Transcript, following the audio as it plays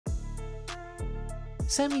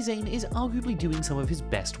Sami Zayn is arguably doing some of his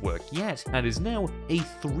best work yet, and is now a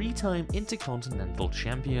 3-time Intercontinental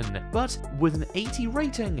Champion. But with an 80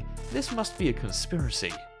 rating, this must be a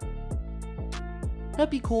conspiracy.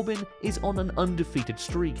 Happy Corbin is on an undefeated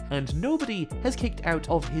streak, and nobody has kicked out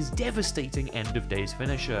of his devastating end of days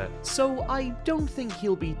finisher, so I don't think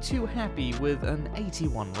he'll be too happy with an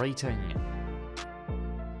 81 rating.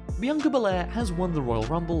 Bianca Belair has won the Royal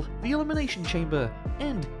Rumble, the Elimination Chamber,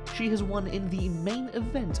 and she has won in the main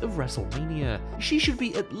event of WrestleMania. She should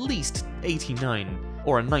be at least 89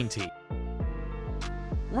 or a 90.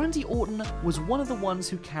 Randy Orton was one of the ones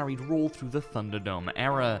who carried Raw through the Thunderdome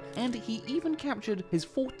era, and he even captured his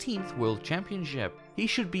 14th World Championship. He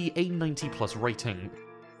should be a 90+ rating.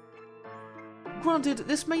 Granted,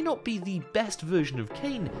 this may not be the best version of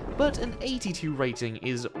Kane, but an 82 rating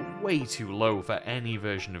is way too low for any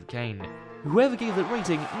version of Kane. Whoever gave that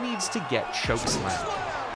rating needs to get chokeslammed.